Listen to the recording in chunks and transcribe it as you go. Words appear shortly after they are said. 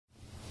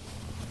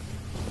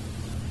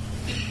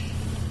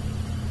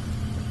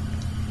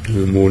In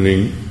the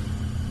morning,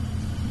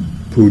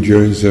 puja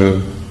is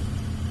an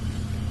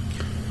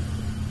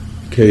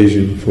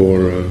occasion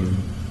for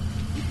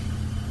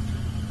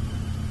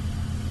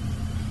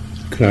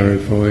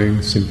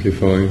clarifying,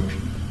 simplifying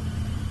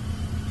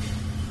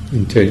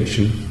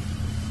intention,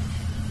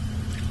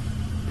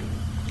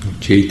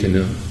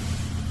 cetana.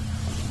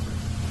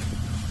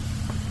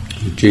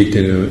 The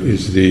cetana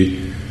is the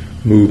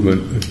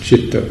movement of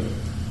citta.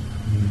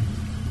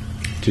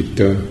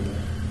 Citta,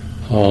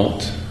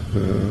 heart,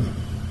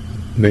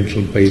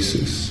 mental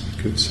basis,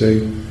 you could say,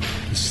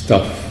 the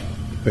stuff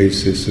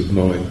basis of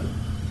mind,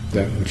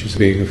 that which is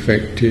being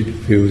affected,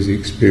 feels the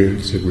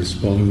experience of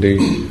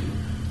responding,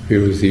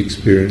 feels the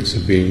experience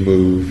of being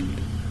moved,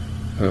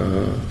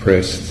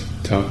 pressed,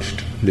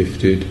 touched,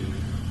 lifted,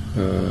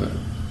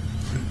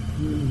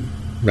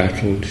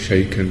 rattled,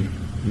 shaken,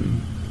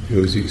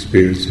 feels the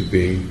experience of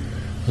being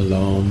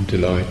alarmed,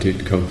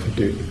 delighted,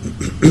 comforted.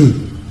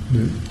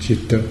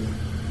 Citta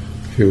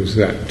feels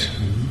that.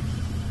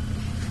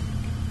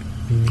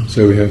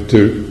 So we have to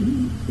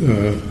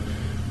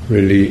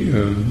really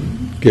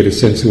get a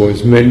sense of what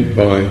is meant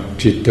by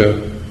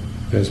citta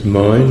as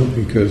mind,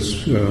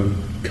 because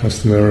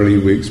customarily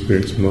we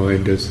experience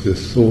mind as the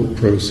thought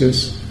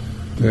process,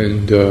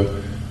 and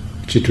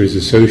citta is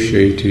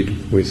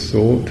associated with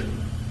thought.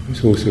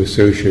 It's also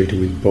associated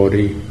with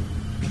body,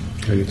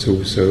 and it's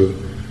also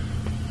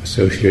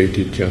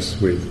associated just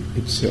with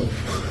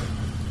itself.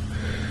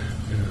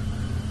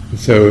 And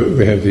so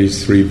we have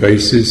these three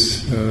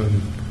bases,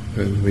 and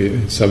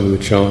in some of the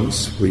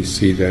chants we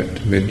see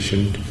that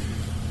mentioned,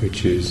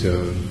 which is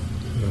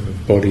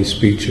body,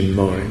 speech and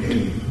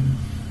mind.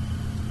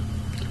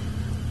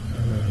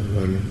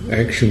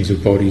 Actions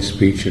of body,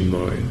 speech and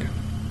mind.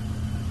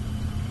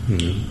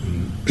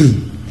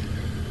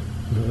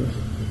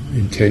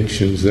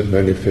 Intentions that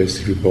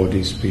manifest through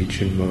body,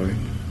 speech and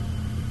mind.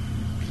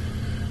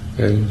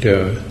 And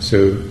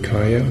so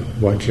kaya,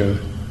 vaca,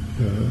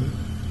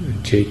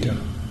 ceta.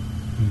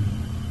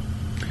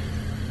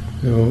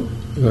 Now,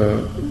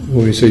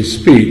 when we say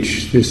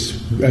speech,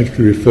 this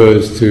actually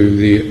refers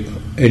to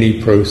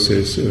any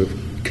process of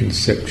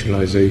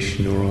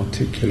conceptualization or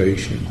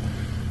articulation.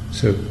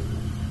 So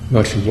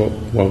much of what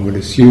one would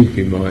assume to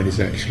be mind is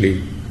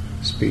actually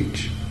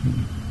speech.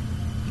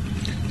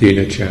 The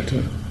inner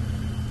chatter,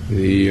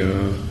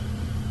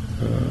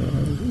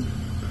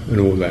 and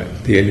all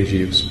that, the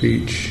energy of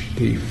speech,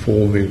 the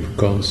forming of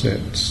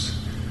concepts,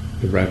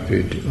 the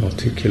rapid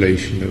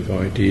articulation of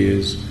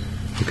ideas,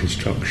 the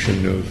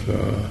construction of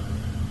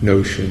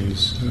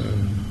notions,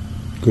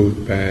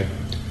 good, bad,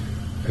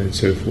 and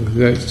so forth.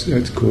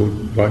 That's called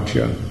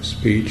vaca,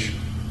 speech,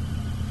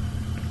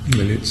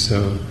 and it's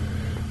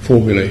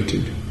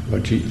formulated,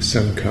 vaci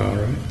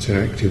sankhara. It's an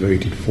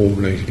activated,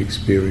 formulated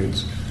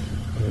experience.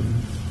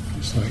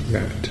 It's like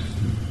that.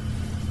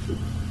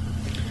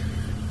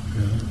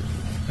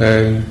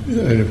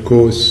 And of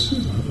course,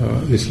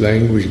 this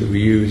language that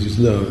we use is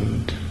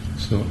learned.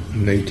 It's not a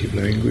native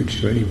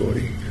language to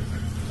anybody.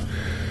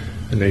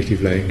 A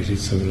native language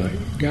is something like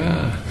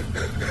 "ga,"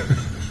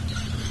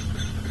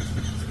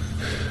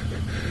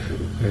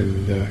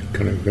 and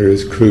kind of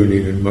various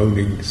crooning and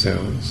moaning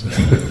sounds.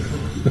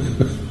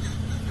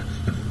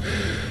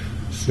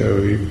 So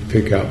you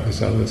pick up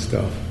this other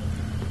stuff,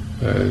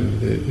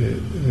 and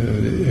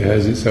it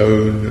has its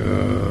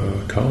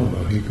own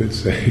karma, you could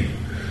say.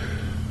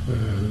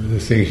 The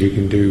things you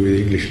can do with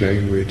English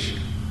language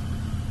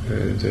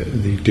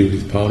and you do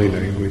with Pali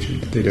language,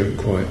 they don't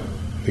quite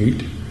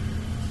meet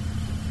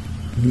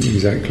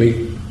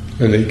exactly,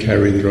 and they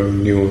carry their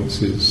own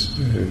nuances,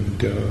 and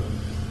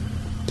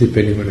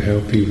depending on how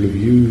people have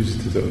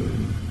used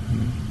them,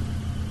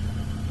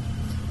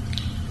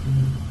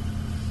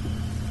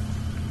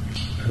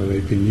 how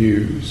they've been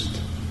used,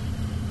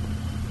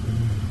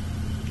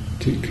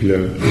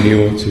 particular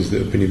nuances that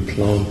have been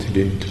implanted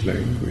into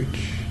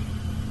language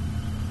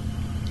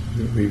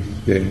that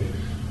we've then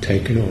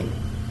taken on.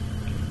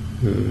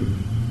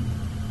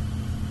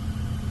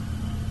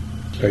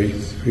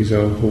 Faith, for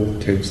example,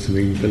 tends to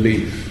mean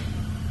belief,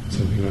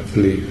 something like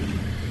belief.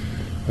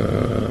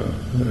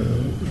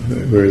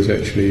 Whereas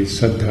actually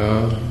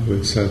saddha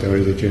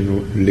is a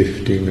general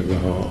lifting of the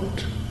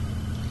heart,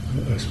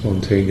 a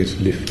spontaneous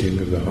lifting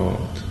of the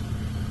heart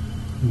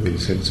with a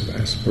sense of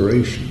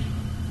aspiration.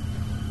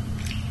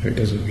 It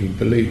doesn't mean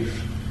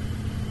belief,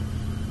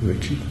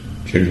 which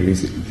generally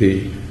means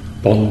the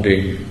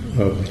bonding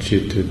of the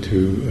citta to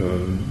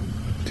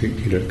a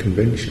particular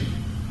convention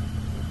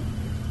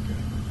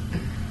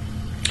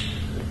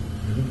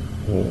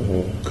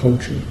or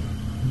culture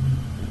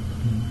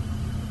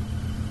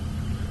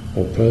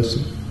or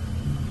person.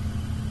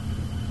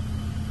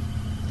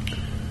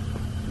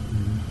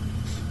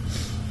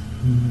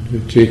 The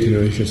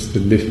cetana is just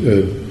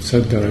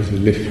saddha is the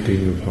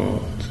lifting of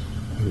heart,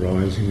 the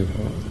rising of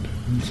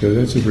heart. So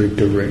that's a very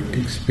direct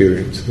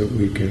experience that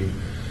we can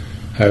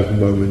have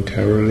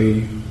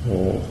momentarily,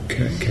 or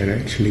can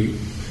actually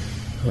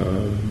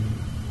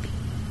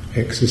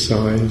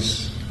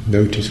exercise,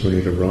 notice when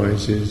it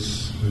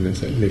arises, and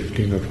there's that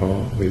lifting of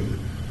heart with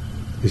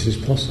this is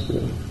possible.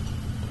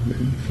 And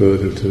then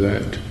further to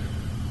that,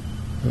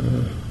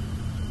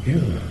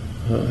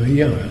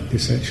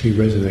 this actually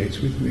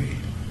resonates with me.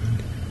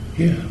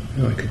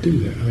 And I could do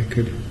that. I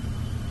could,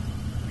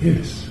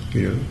 yes,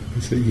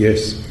 it's a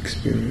yes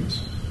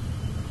experience.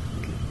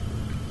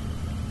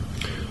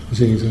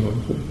 As an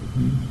example.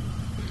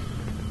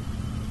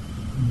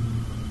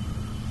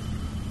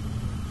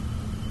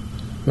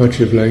 Much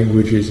of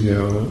language is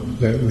now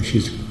that which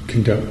is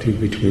conducted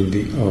between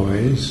the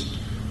eyes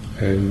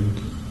and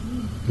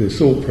the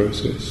thought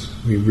process.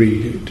 We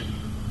read it.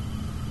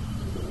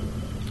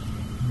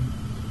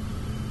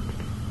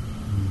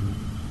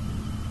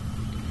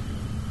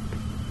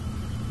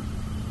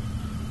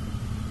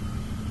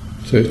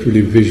 So it's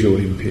really visual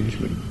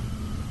impingement.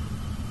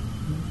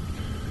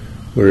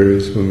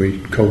 Whereas when we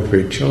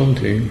cultivate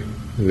chanting,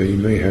 you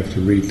may have to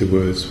read the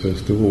words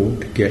first of all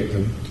to get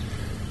them.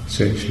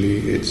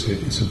 Essentially, it's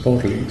a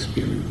bodily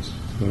experience.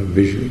 It's not a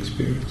visual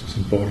experience. It's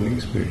a bodily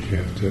experience. You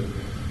have to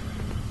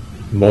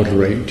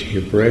moderate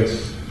your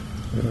breath,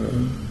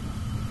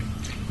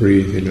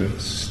 breathe in a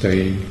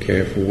sustained,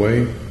 careful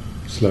way,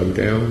 slow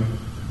down,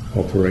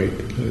 operate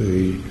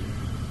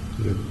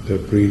the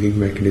breathing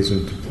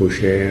mechanism to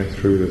push air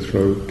through the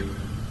throat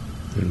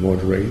and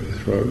moderate the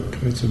throat.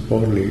 It's a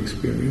bodily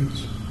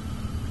experience.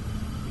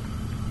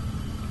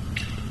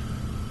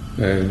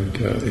 And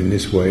in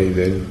this way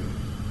then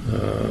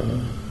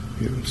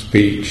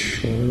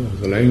speech or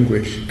the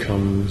language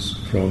comes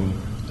from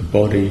the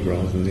body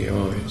rather than the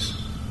eyes.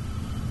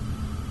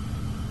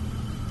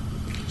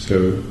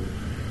 So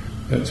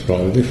that's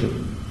rather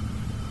different.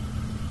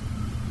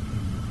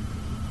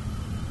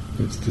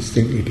 It's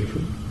distinctly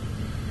different.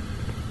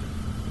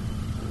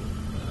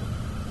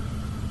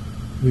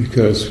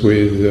 Because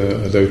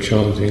although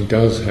chanting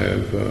does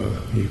have,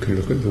 you can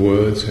look at the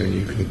words and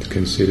you can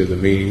consider the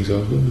meanings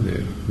of them.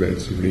 They're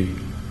relatively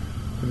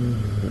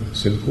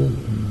simple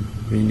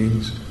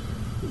meanings.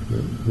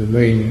 The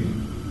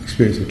main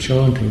experience of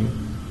chanting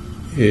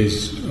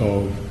is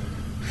of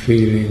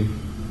feeling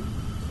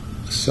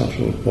a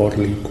subtle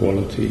bodily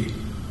quality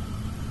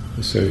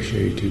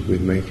associated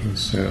with making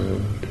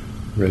sound,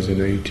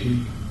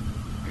 resonating.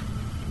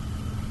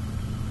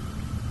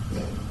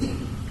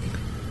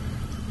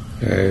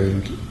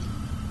 And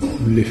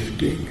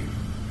lifting.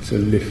 It's a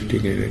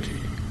lifting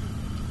energy.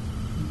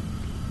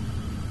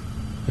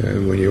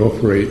 And when you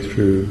operate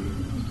through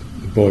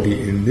the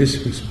body in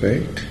this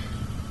respect,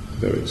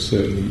 though it's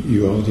certainly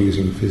you are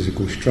using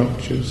physical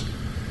structures,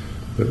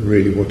 but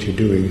really what you're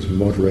doing is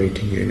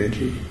moderating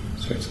energy.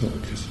 So it's not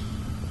just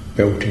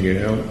belting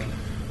it out,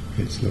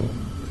 it's not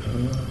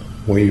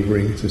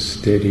wavering, it's a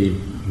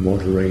steady,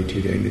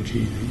 moderated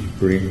energy that you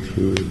bring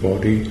through the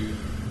body.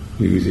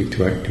 Use it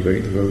to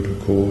activate the vocal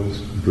cords,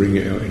 bring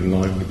it out in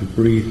line with the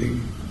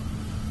breathing.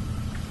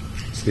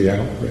 It's the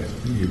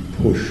out-breath that you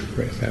push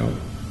breath out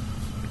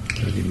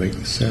and you make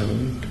the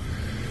sound.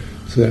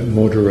 So that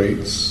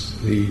moderates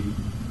the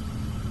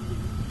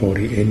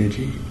body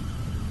energy,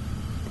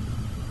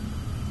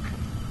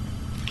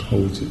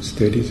 holds it,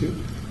 steadies it,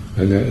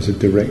 and that has a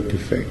direct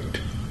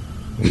effect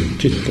on the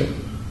citta.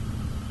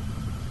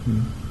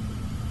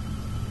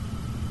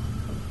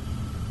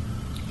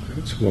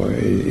 That's why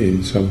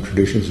in some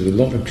traditions there's a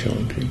lot of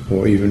chanting,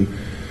 or even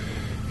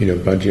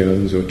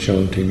bhajans or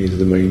chanting is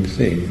the main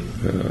thing,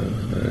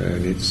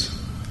 and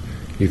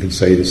you can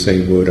say the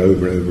same word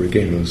over and over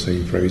again, or the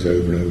same phrase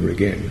over and over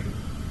again.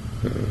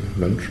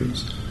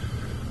 Mantras,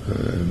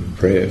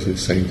 prayers, the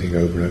same thing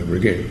over and over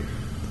again,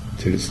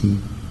 till it's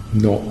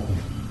not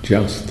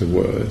just the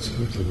words,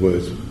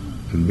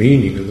 the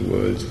meaning of the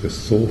words, the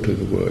thought of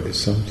the word is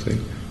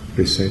something,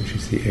 but essentially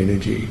it's the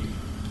energy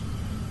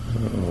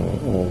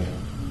of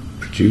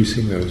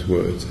producing those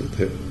words,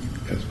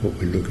 that's what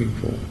we're looking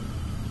for.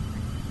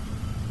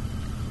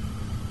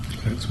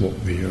 That's what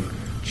we are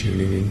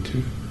tuning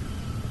into.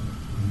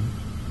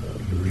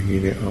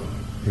 Bringing it up,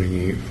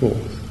 bringing it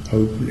forth,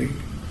 opening,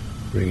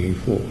 bringing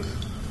forth.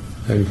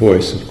 And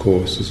voice, of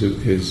course, is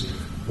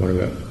one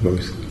of our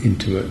most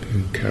intimate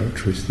and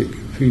characteristic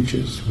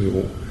features. We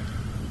all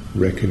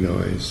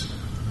recognise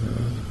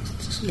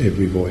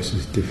every voice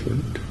is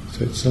different.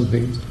 So it's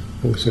something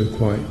also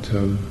quite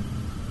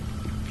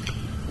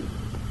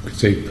could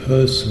say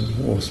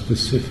personal or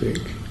specific.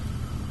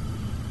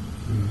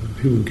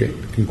 People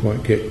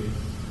can get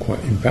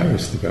quite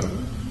embarrassed about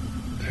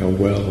how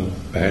well or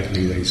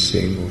badly they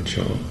sing or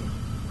chant,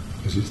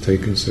 because it's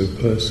taken so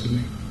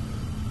personally.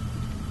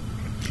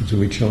 And so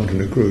we chant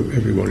in a group,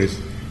 everyone is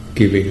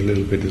giving a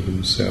little bit of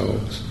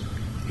themselves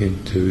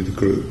into the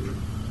group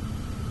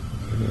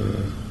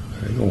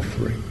and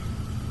offering.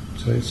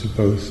 So it's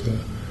both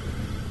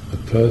a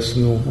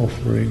personal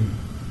offering,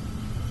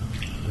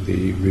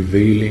 the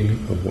revealing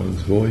of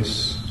one's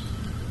voice,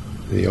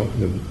 the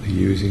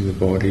using the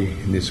body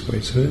in this way.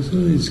 So there's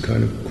all these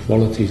kind of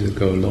qualities that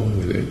go along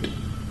with it.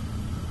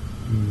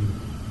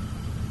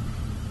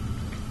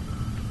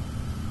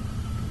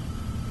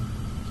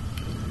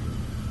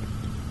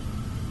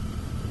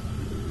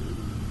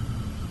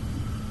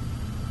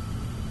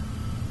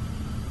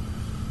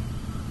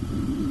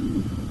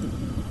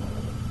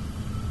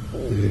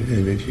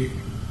 in energy.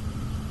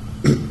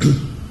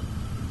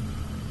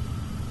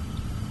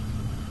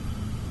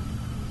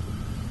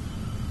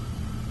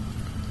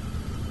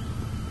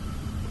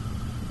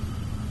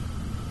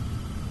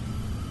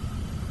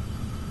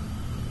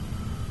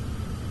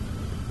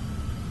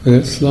 And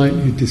that's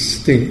slightly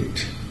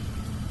distinct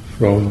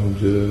from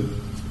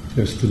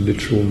just the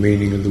literal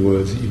meaning of the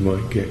words that you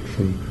might get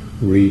from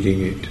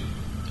reading it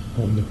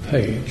on the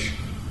page.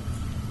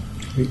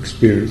 The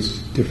experience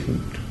is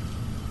different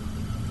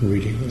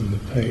reading on the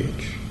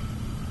page.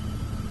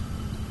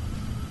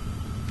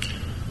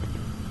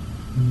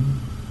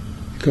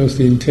 Because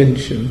the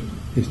intention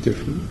is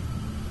different.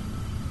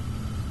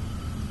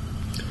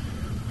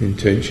 The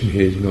intention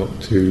here is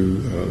not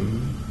to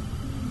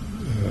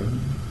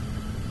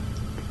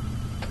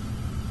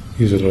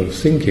use a lot of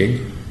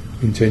thinking.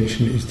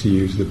 Intention is to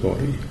use the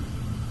body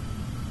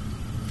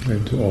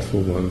and to offer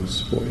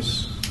one's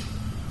voice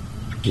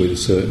with a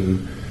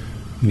certain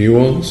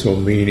nuance or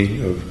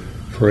meaning of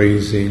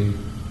praising,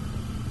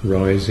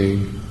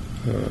 rising,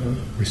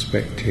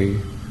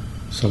 respecting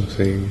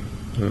something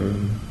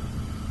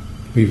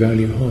we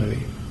value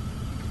highly.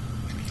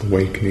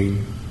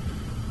 Awakening,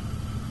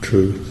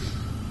 truth,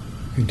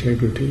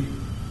 integrity.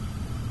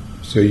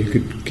 So you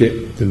could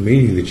get the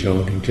meaning of the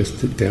chanting just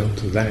down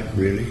to that,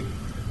 really.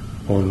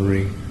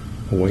 Honouring,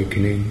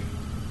 awakening,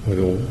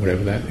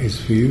 whatever that is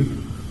for you.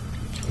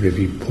 Whatever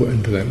you put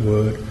into that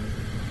word.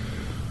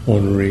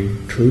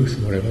 Honouring truth,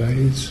 whatever that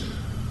is.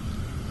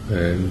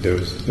 And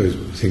those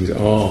things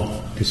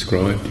are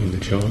described in the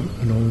chant,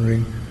 and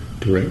honouring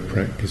direct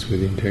practice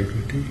with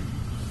integrity.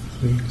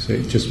 So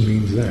it just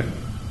means that.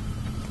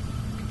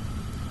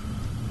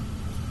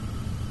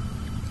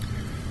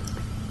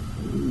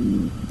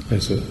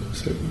 As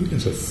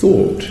a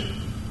thought,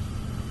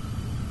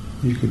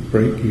 you could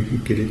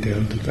get it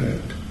down to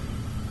that.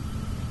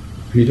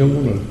 If you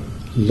don't want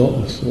a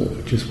lot of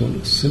thought, just want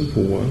a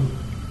simple one,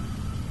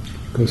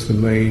 because the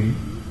main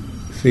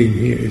theme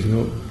here is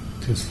not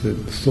just the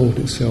thought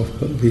itself,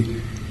 but the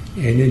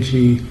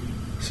energy,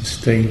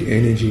 sustained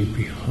energy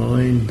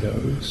behind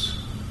those,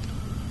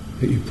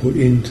 that you put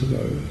into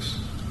those.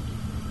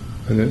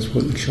 And that's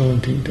what the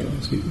chanting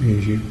does. It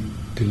means you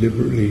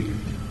deliberately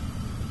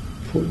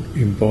put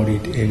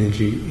embodied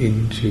energy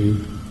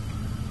into,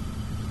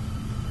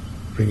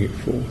 bring it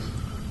forth.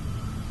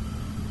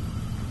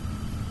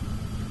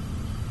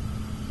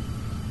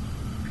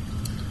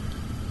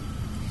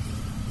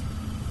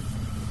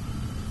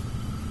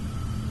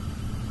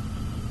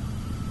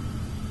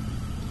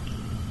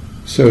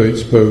 So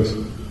it's both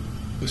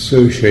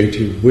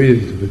associated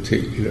with a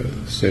particular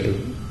set of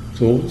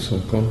thoughts or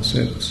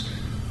concepts,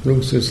 but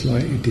also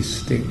slightly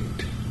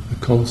distinct. The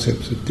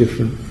concepts are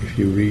different if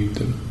you read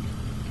them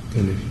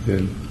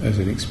than as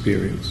an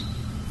experience,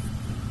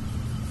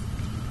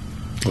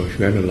 or if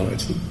you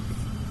analyse them.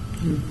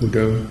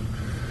 Buddha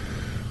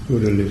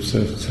lived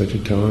such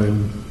a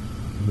time,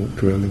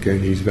 walked around the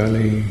Ganges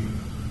Valley,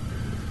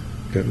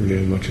 don't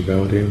really know much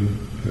about him.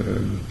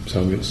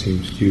 Some of it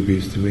seems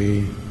dubious to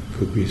me.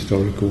 Could be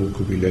historical,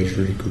 could be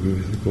leisurely, could be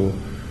mythical.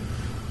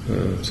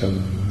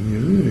 Some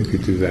you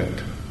could do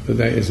that, but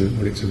that isn't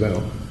what it's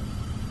about.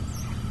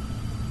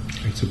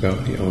 It's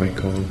about the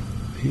icon,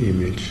 the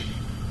image,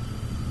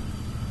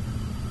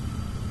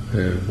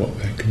 and what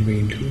that can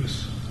mean to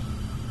us.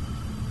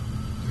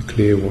 The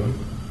clear one,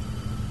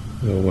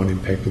 the one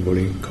impeccable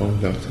in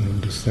conduct and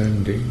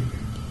understanding.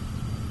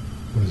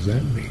 What does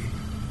that mean?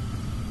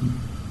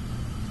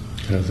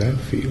 How does that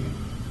feel?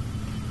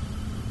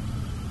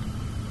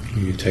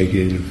 You take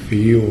it in and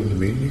feel the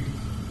meaning.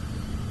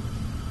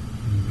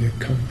 The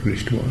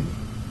accomplished one.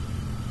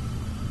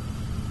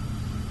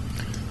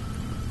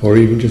 Or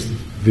even just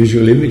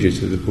visual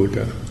images of the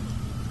Buddha.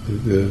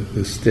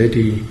 The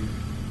steady,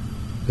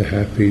 the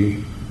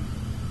happy,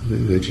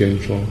 the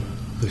gentle,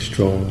 the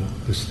strong,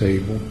 the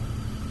stable.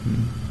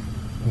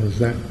 What does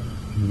that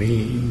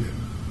mean?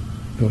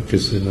 Not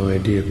just an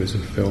idea, but as a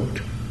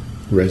felt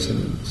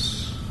resonance.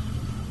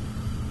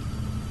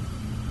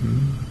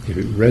 If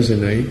it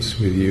resonates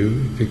with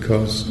you,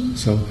 because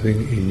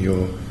something in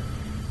your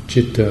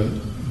citta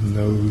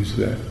knows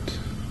that,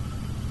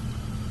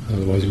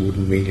 otherwise it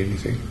wouldn't mean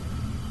anything.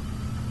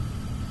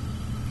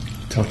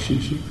 It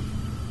touches you.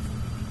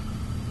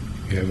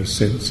 You have a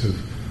sense of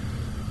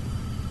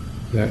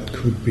that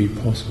could be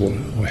possible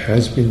or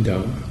has been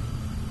done.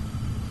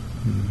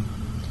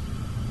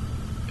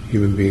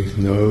 Human beings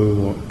know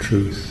what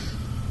truth,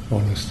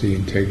 honesty,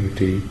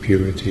 integrity,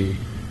 purity,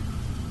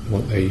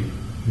 what they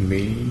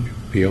mean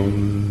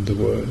beyond the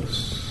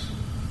words.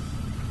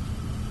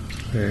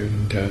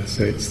 And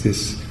so it's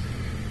this,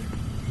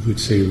 you could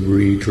say,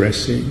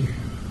 redressing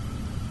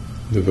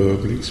the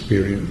verbal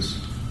experience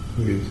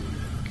with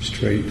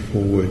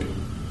straightforward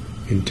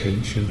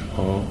intention,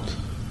 heart,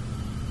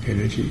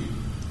 energy.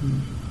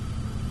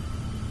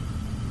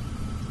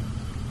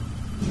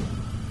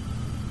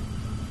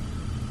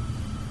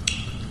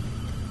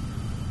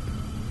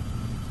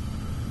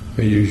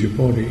 And use your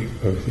body,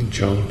 both in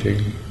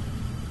chanting,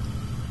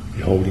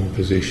 in holding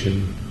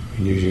position,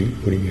 in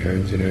putting your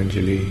hands in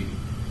Anjali,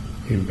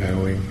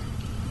 empowering.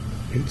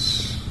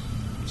 It's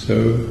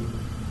so,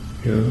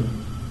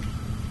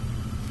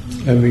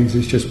 that means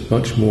it's just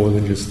much more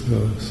than just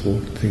sort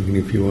of thinking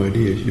a few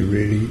ideas. You're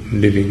really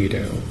living it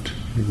out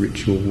in a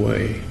ritual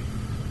way.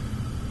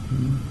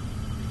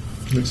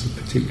 It's a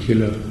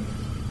particular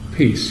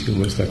piece,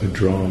 almost like a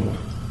drama,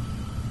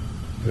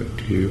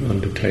 that you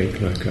undertake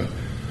like a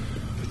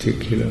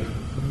particular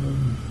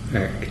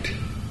act,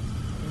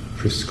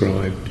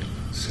 prescribed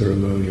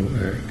ceremonial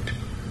act.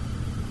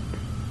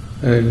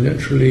 And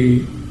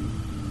naturally,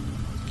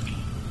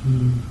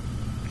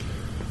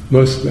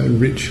 most of that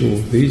ritual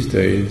these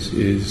days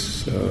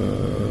is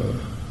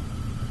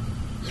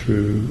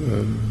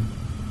through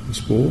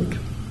sport.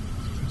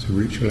 It's a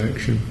ritual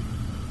action.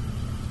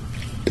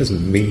 It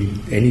doesn't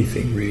mean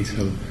anything really.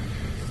 Some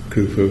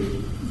group of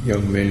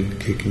young men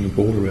kicking a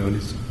ball around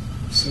is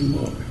so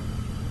what?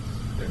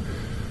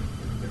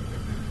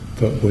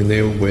 But when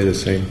they all wear the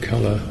same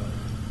colour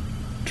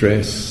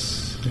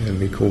dress, and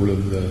we call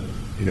them the,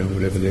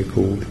 whatever they're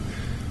called,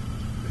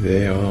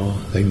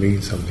 they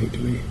mean something to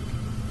me.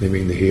 They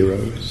mean the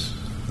heroes.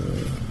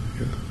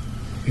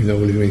 Even though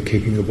we're doing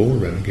kicking a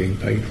ball around, getting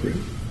paid for it.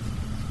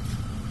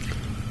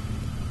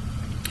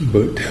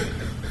 But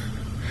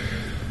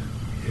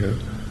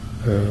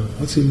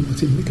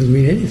it doesn't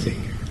mean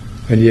anything.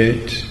 And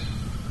yet,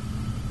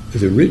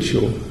 as a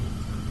ritual,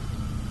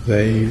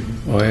 they're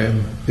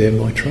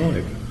my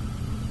tribe.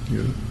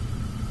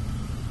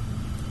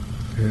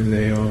 And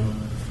they are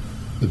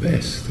the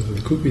best, or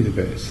they could be the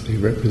best. They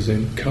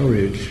represent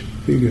courage,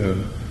 vigour,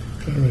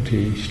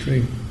 clarity,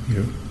 strength.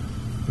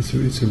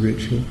 It's a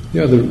ritual.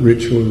 The other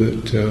ritual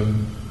that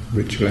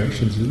ritual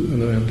actions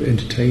around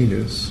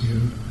entertainers.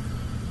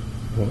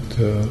 What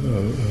a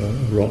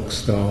rock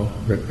star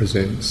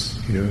represents.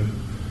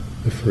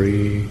 The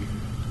free,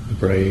 the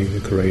brave,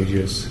 the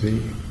courageous, the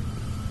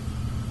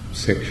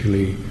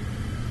sexually,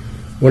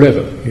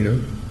 whatever.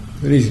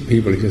 These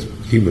people are just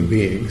human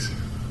beings,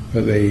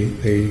 but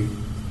they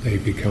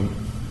become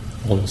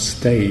on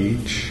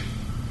stage.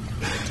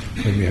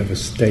 When we have a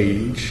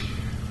stage,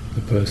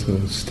 the person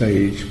on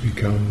stage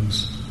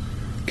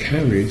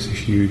carries a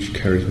huge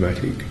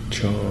charismatic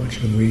charge,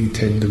 and we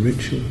attend the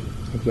ritual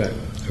of that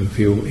and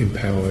feel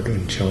empowered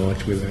and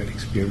charged with that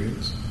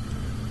experience.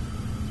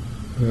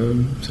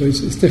 So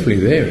it's definitely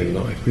there in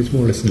life, but it's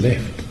more or less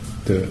left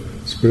the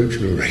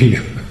spiritual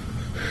arena.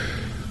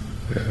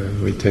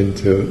 We tend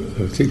to,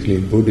 particularly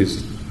in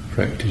Buddhist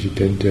practice, you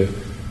tend to,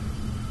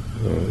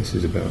 this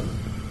is about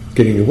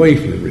getting away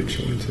from the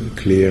ritual into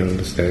clear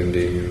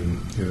understanding and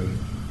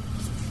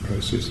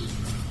process.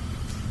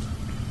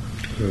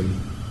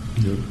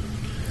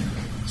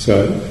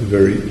 So a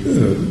very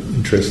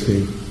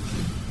interesting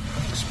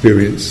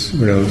experience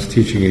when I was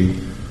teaching in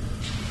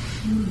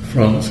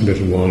France a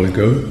little while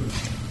ago.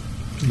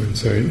 And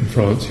so in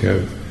France you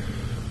have,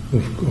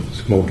 of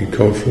course,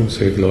 multicultural,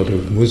 so you have a lot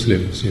of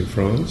Muslims in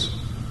France.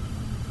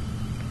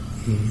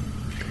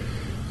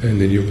 And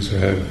then you also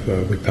have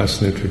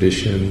Vipassana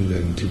tradition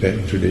and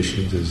Tibetan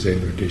traditions and Zen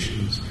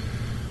traditions.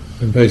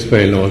 And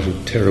basically, a large of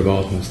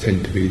Theravadins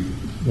tend to be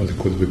what they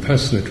call the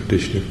Vipassana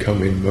tradition, have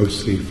come in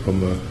mostly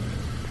from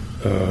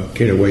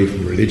get away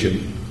from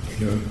religion,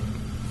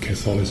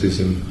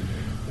 Catholicism,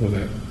 all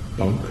that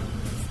bunk,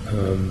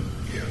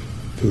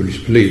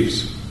 foolish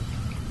beliefs,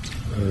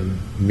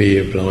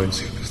 mere blind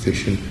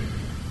superstition.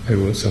 They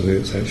want something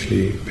that's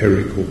actually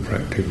empirical,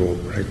 practical,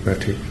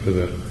 pragmatic for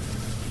the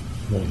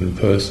modern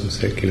person,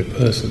 secular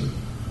person.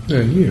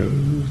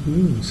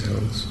 And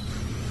sounds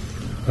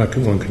like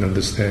one can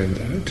understand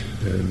that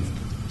and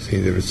see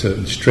there are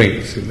certain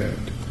strengths in that.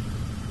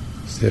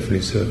 There's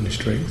definitely certain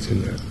strengths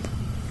in that.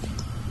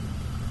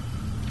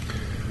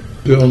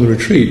 But on the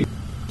retreat,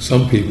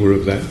 some people were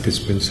of that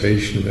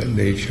dispensation, of that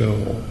nature,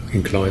 or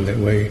inclined that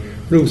way.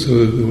 But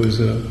also there was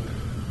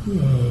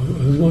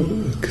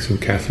some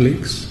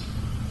Catholics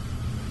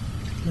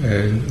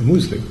and a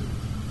Muslim.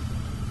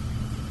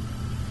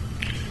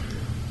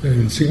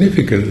 And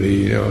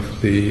significantly,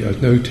 I've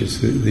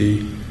noticed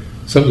that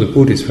some of the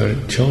Buddhists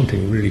found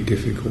chanting really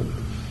difficult.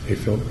 They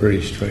felt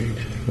very strange.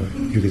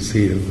 You could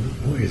see them,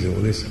 what is all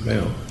this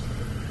about?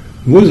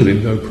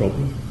 Muslim, no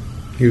problem.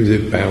 He was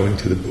there bowing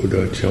to the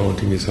Buddha,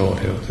 chanting his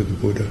heart out to the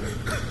Buddha.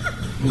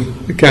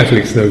 The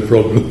Catholics, no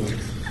problem.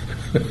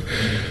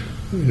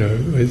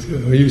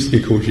 I used to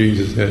be called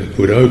Jesus, now it's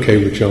Buddha. Okay,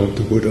 we chant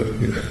the Buddha.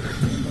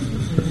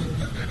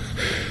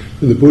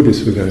 But the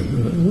Buddhists were going,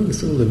 what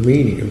is all the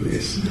meaning of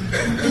this?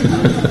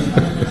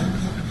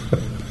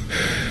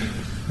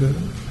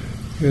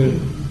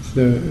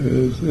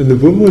 And the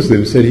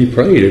Muslim said he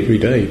prayed every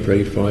day,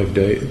 prayed 5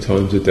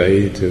 times a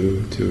day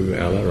to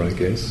Allah, I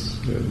guess.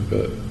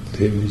 But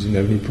to him, he didn't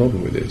have any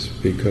problem with this,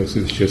 because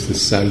it's just a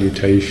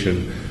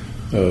salutation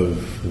of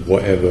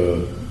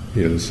whatever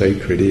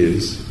sacred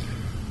is.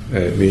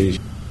 It means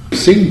you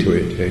sing to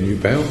it, and you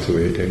bow to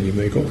it, and you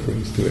make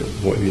offerings to it,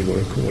 whatever you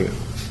want to call it.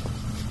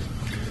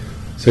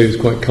 So he was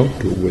quite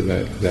comfortable with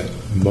that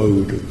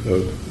mode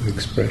of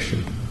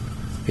expression,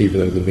 even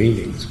though the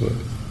meanings were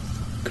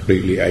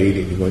completely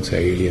alien. You might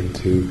say alien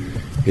to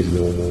his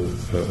normal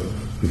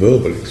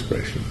verbal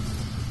expression.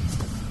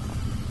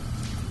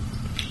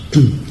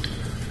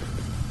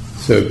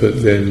 So,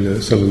 but then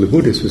some of the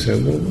Buddhists were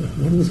saying, well,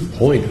 what was the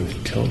point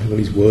of chanting all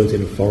these words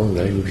in a foreign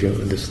language you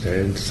don't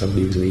understand,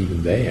 somebody who's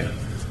even there?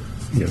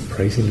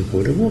 Praising the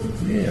Buddha. Well,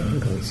 yeah, I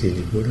can't see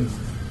any Buddha.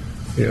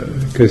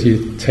 Because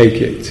you take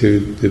it to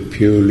the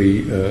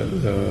purely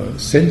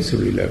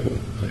sensory level,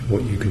 like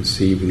what you can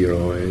see with your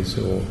eyes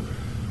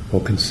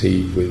or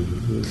conceive with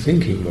the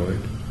thinking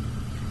mind.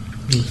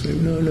 You say,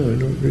 no,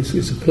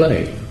 it's a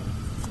play.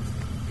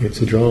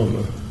 It's a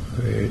drama.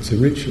 It's a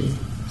ritual.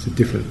 It's a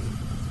different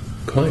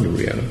kind of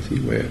reality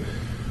where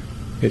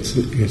it's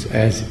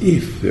as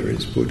if there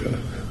is Buddha,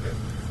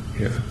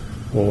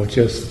 or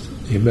just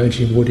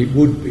imagine what it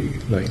would be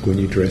like when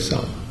you dress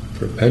up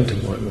for a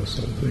pantomime or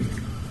something.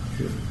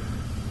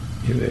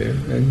 You're there,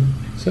 and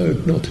so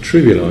not to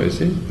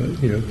trivialise it, but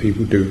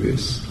people do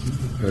this,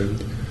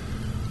 and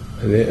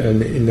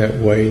in that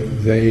way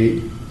they,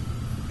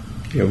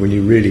 when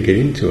you really get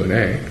into an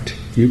act,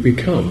 you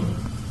become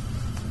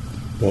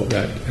what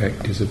that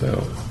act is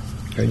about,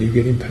 and you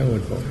get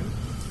empowered by it.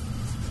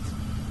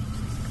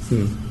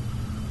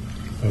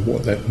 By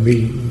what that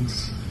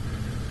means.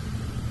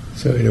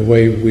 So in a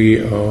way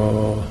we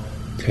are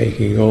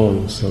taking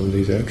on some of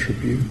these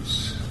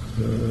attributes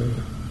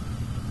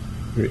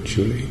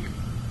ritually,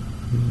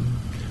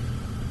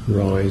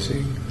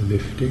 rising,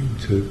 lifting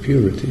to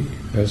purity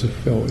as a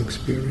felt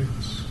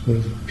experience.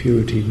 What does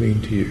purity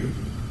mean to you?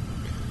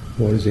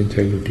 What does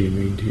integrity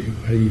mean to you?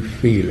 How do you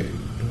feel it?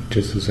 Not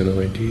just as an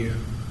idea.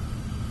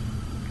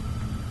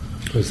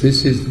 Because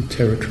this is the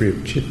territory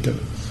of citta.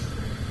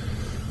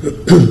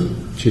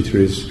 Citta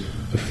is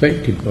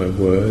affected by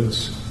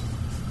words.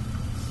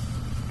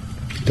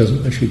 It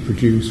doesn't actually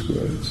produce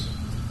words.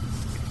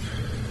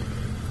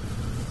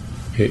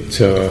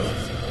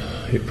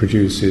 It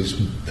produces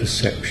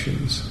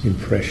perceptions,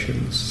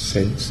 impressions,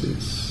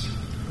 senses,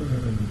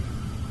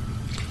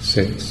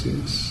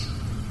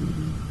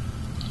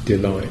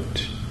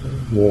 delight,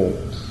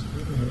 warmth,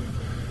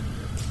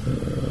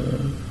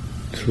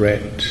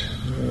 threat,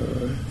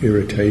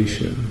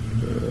 irritation,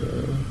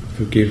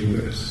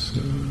 forgiveness,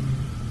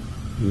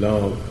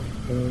 love,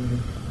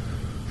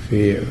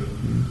 fear.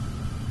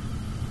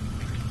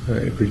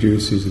 It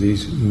produces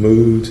these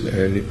moods,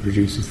 and it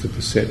produces the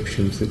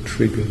perceptions that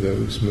trigger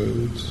those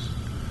moods,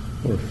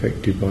 or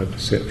affected by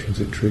perceptions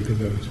that trigger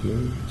those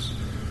moods.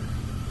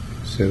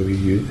 So we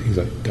use things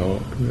like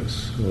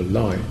darkness or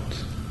light,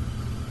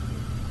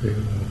 or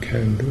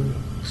candle,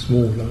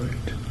 small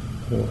light,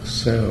 or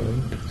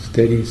sound,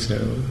 steady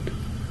sound,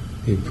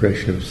 the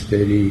impression of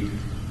steady,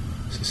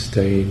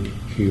 sustained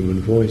human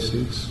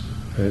voices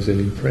as an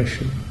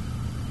impression.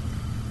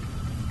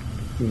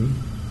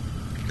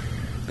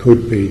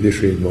 Could be, this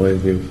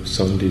reminds me of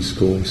Sunday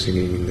school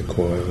singing in the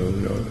choir. Oh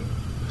no.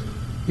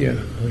 Yeah,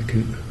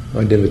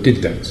 I never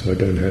did that, so I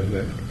don't have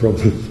that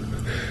problem.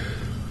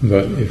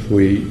 But if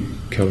we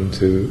come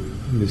to,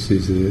 this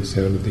is the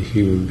sound of the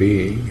human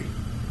being,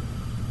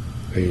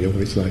 and you know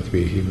what it's like to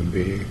be a human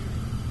being,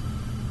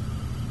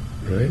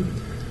 right?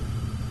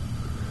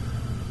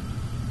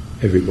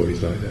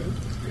 Everybody's like that.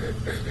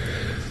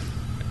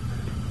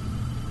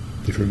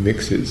 Different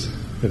mixes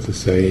of the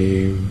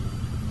same,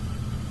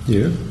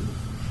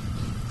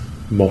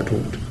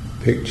 mottled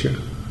picture,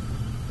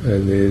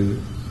 and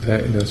then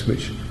that in us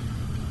which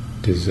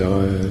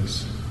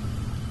desires,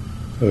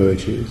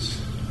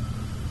 urges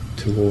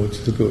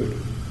towards the good,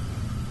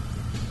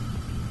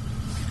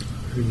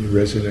 and you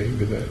resonate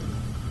with that.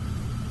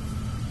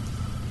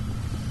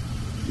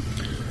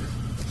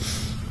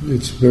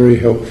 It's very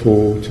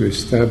helpful to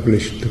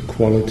establish the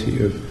quality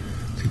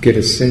to get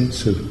a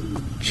sense of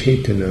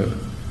cetana,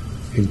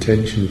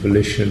 intention,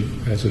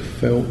 volition, as a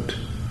felt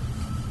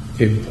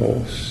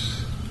impulse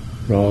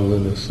rather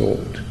than a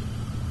thought.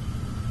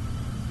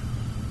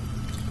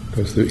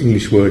 Because the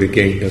English word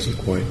again doesn't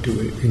quite do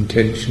it.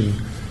 Intention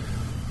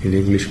in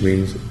English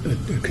means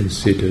a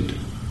considered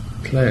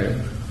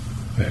plan,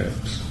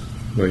 perhaps.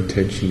 My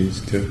intention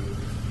is to,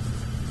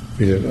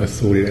 I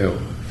thought it out,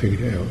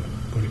 figured it out,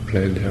 got it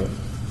planned out.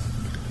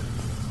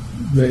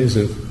 That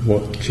isn't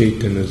what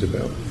cetana is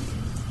about.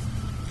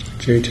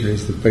 Cetana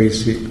is the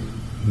basic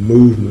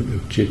movement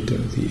of citta,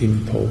 the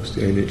impulse,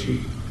 the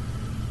energy.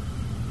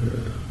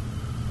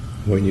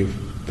 When you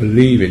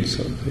believe in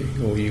something,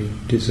 or you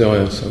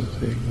desire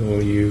something,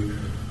 or you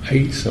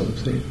hate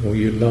something, or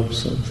you love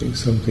something,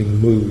 something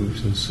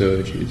moves and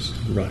surges,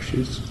 and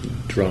rushes,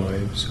 and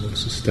drives, or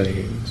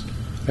sustains.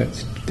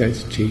 That's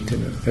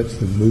cetana, that's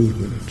the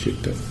movement of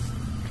citta.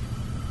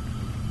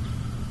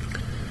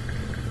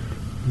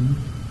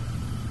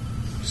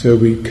 So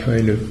we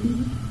kind of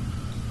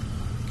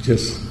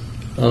just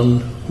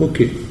unhook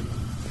it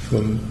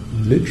from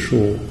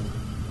literal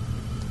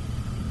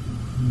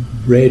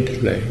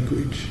read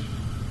language,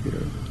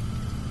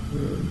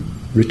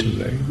 written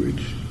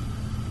language,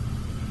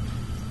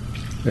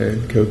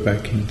 and go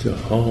back into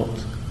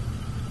heart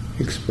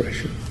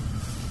expression.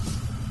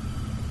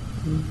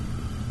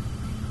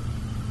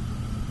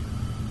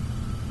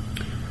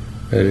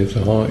 And if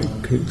the heart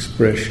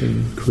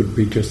expression could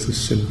be just as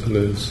simple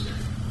as,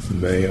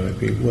 may I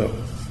be well.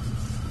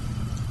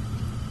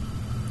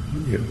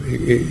 You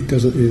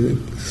know,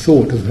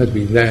 thought doesn't have to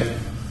be that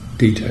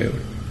detailed.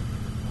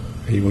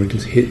 And you want to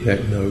just hit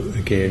that note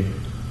again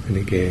and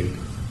again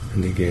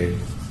and again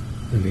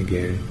and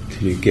again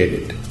till you get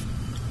it,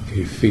 till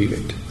you feel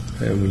it.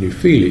 And when you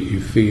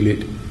feel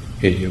it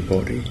in your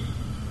body.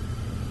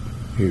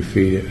 You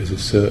feel it as a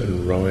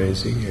certain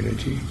rising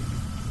energy.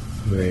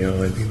 May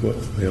I be well,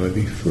 may I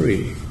be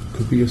free. It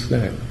could be just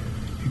that.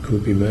 It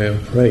could be, may I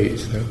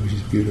praise that which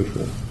is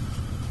beautiful.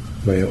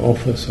 May I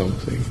offer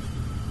something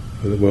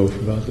for the wealth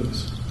of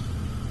others.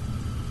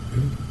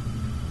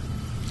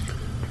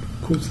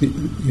 Of course,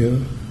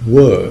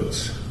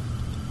 words.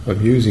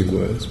 I'm using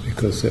words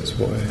because that's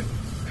what I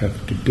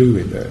have to do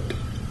in that.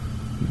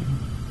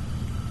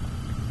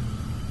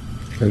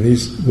 And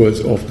these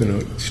words often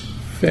are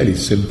fairly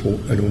simple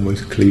and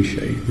almost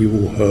cliche. We've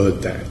all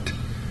heard that.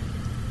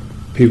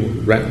 People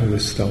rattle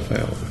this stuff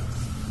out.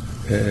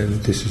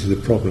 And this is the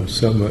problem.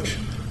 So much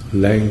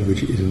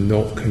language is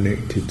not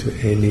connected to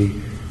any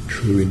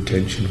true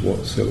intention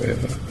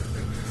whatsoever.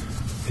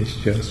 It's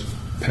just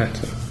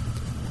patter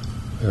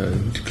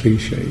and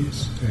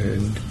cliches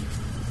and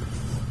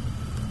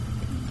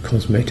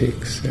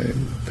cosmetics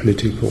and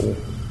political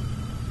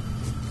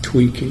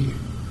tweaking.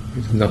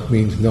 It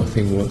means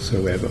nothing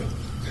whatsoever.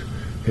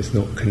 It's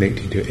not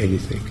connected to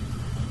anything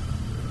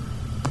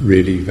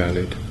really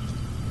valid.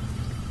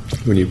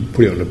 When you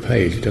put it on a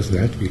page, it doesn't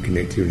have to be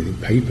connected to anything.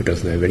 Paper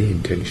doesn't have any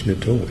intention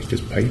at all. It's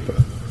just paper.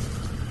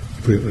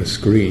 You put it on a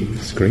screen.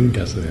 The screen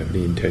doesn't have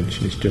any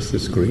intention. It's just a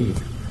screen.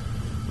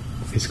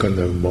 It's got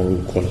no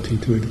moral quality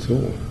to it at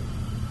all.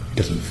 It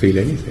doesn't feel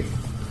anything.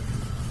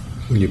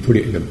 When you put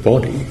it in a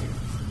body,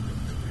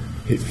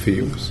 it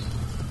feels.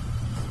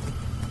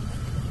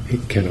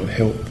 It cannot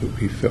help but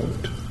be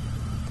felt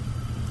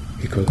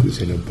because it's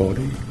in a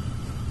body,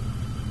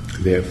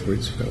 therefore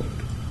it's felt.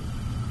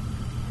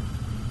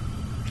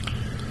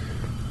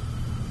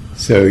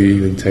 So you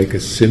even take a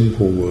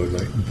simple word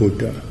like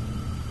Buddha,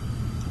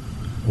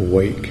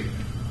 awake,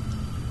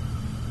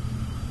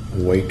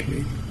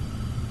 awakening,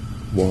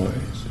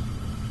 wise,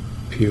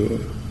 pure,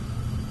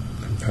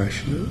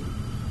 compassionate,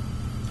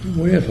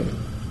 whatever.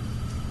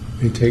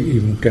 You take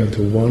even down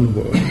to one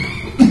word,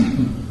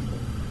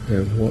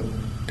 and what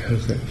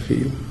does that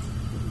feel?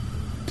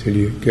 Till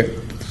you get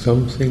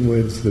something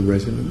with the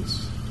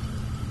resonance.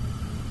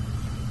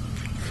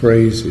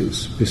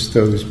 Phrases,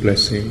 bestows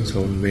blessings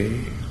on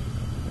me.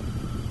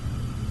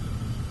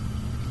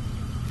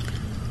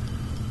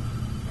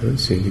 I don't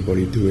see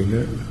anybody doing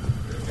that.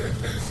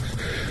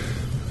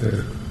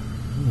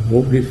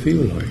 What would it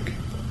feel like?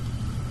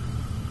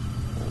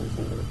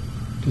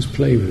 Just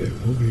play with it.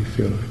 What would it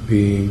feel like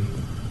being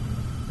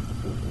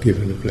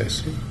given a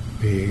blessing,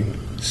 being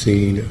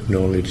seen,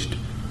 acknowledged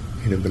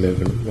in a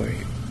benevolent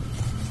way?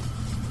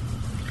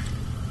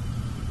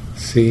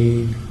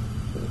 Seen,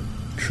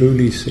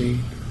 truly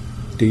seen,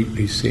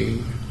 deeply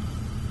seen,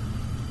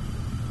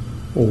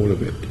 all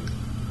of it.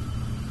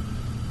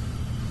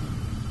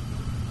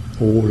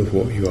 All of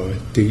what you are,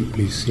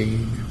 deeply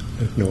seen,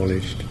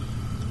 acknowledged,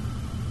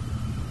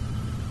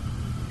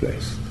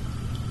 blessed,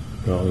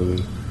 rather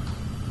than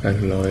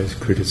analysed,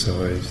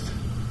 criticised,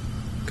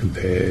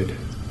 compared,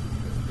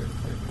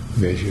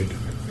 measured.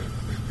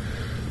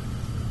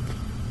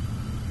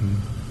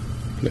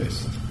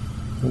 Blessed.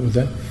 What would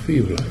that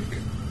feel like?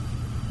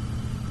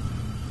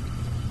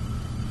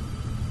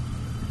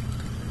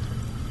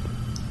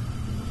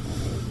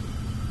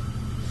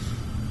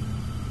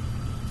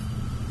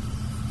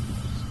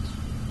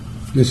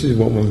 This is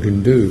what one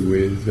can do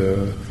with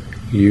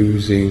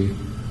using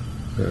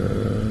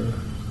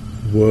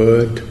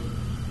word,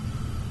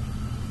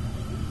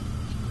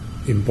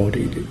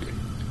 embodied it.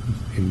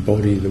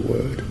 Embody the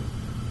word.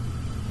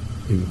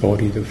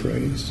 Embody the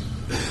phrase.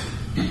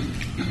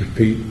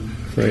 Repeat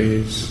the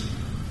phrase,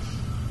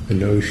 the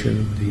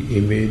notion, the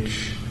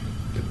image,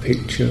 the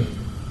picture,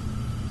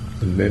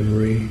 the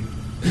memory.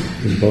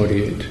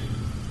 Embody it.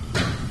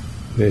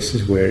 This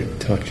is where it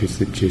touches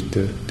the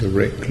citta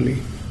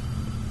directly.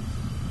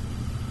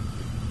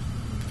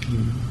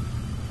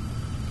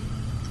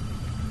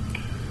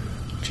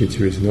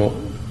 Citta is not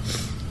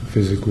a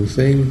physical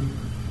thing,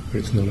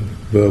 it's not a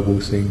verbal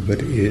thing, but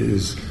it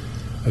is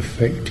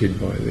affected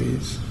by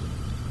these.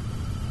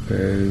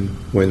 And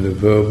when the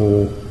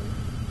verbal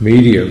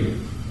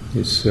medium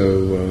is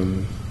so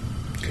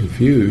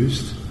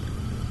confused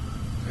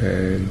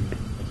and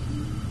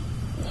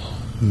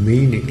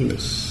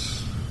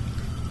meaningless,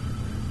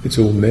 it's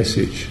all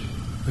message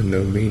and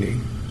no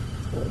meaning,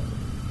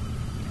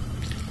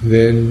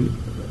 then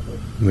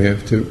we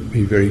have to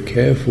be very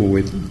careful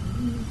with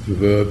the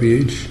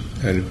verbiage,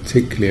 and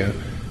particularly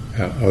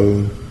our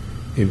own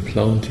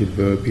implanted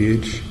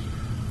verbiage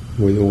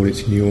with all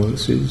its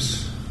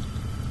nuances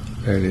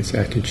and its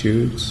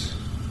attitudes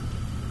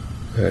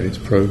and its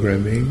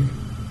programming.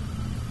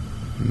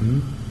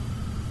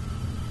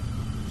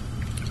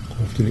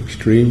 Often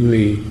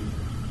extremely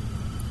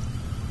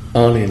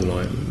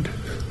unenlightened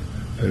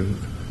and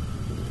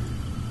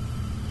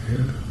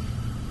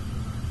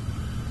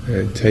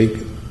and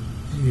take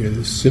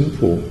the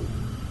simple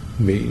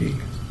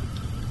meaning,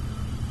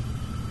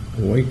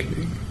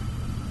 awakening,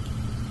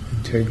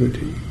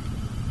 integrity.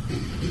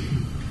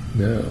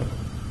 Now,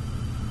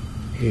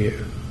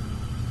 here,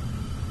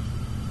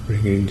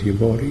 bring it into your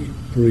body,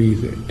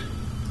 breathe it.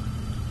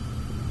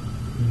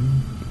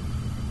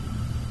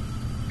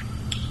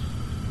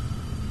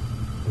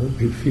 What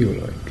would it feel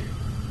like?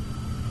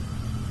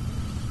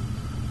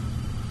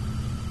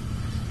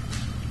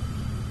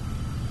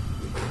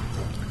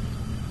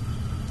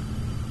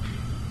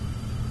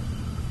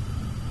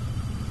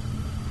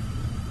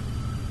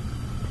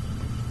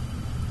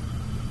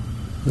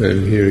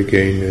 And here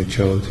again,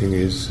 chanting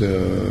is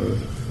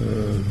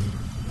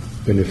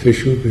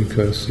beneficial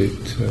because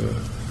it's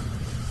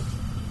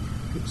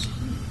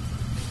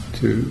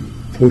to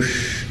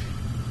push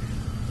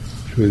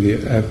through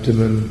the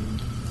abdomen,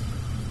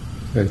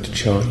 and to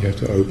chant you have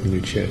to open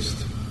your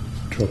chest.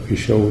 Drop your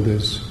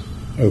shoulders,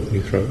 open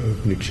your throat,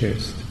 open your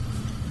chest.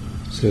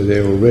 So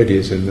there already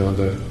is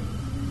another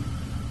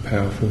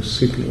powerful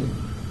signal.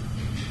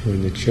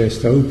 When the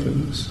chest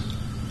opens,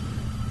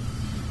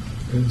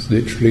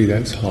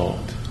 that's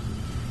heart.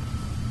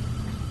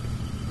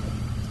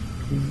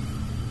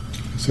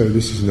 So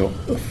this is not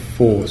a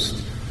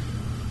forced,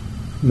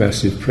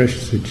 massive pressure,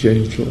 it's a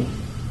gentle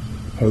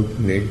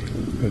opening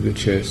of the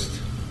chest,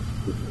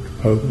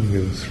 opening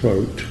of the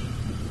throat.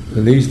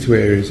 And these two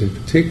areas in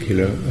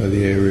particular are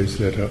the areas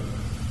that are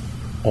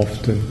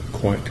often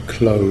quite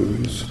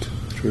closed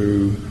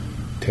through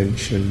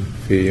tension,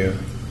 fear,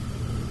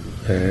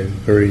 and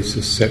very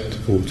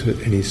susceptible to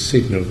any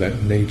signal of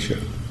that nature.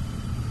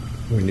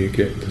 When you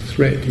get the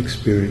threat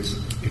experience,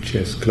 your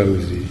chest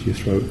closes, your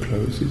throat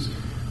closes.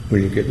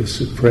 When you get the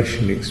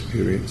suppression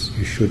experience,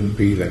 you shouldn't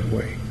be that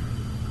way.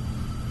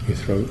 Your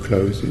throat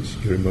closes,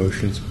 your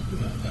emotions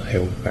are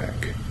held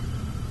back.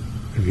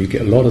 If you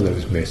get a lot of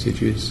those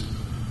messages,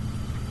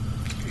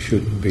 you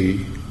shouldn't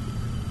be,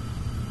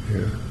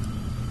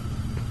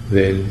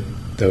 then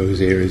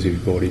those areas of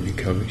your body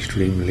become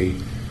extremely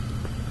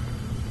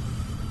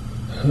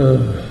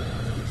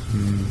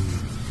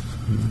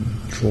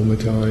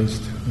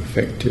traumatized,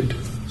 affected,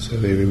 so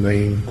they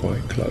remain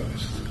quite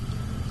closed.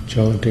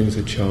 Chanting is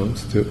a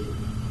chance to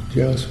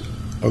just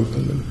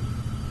open them.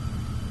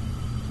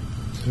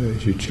 So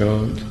as you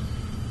chant,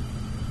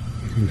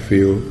 you can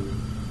feel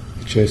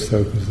the chest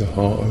opens, the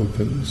heart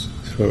opens,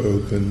 throat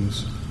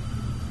opens.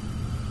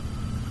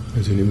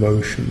 There's an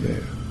emotion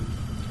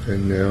there.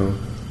 And now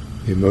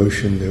the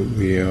emotion that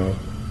we are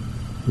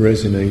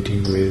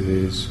resonating with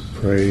is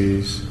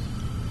praise,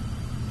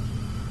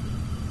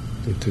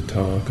 the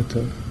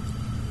Tathagata,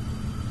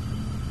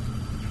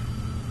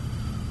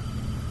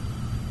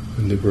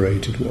 the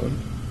liberated one.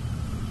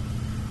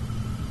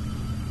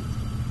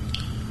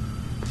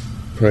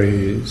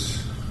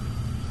 Praise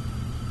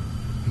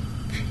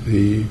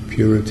the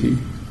purity,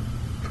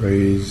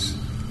 praise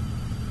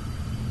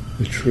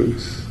the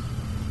truth,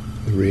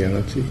 the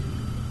reality,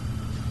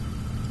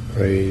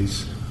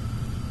 praise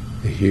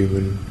the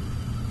human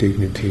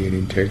dignity and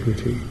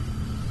integrity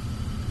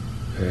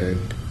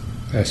and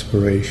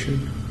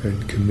aspiration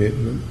and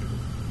commitment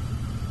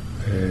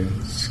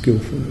and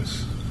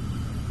skillfulness.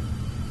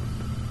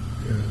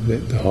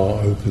 Let the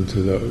heart open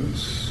to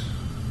those,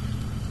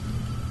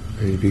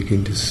 and you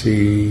begin to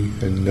see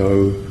and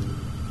know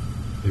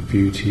the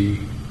beauty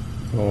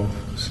of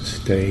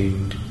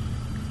sustained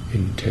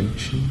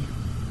intention,